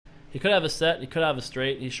He could have a set, he could have a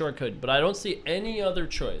straight, he sure could, but I don't see any other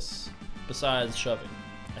choice besides shoving,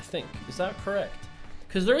 I think. Is that correct?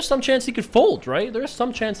 Because there is some chance he could fold, right? There is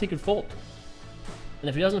some chance he could fold. And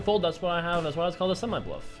if he doesn't fold, that's what I have, that's why it's called a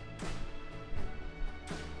semi-bluff.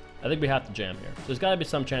 I think we have to jam here. There's gotta be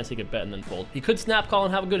some chance he could bet and then fold. He could snap call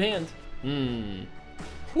and have a good hand.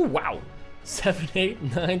 Ooh, wow. 7,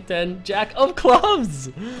 8, 9, 10, jack of clubs.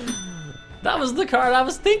 That was the card I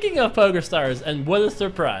was thinking of, PokerStars, and what a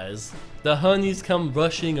surprise. The honeys come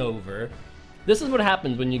rushing over. This is what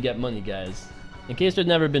happens when you get money, guys. In case you've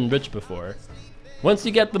never been rich before. Once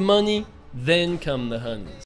you get the money, then come the honeys.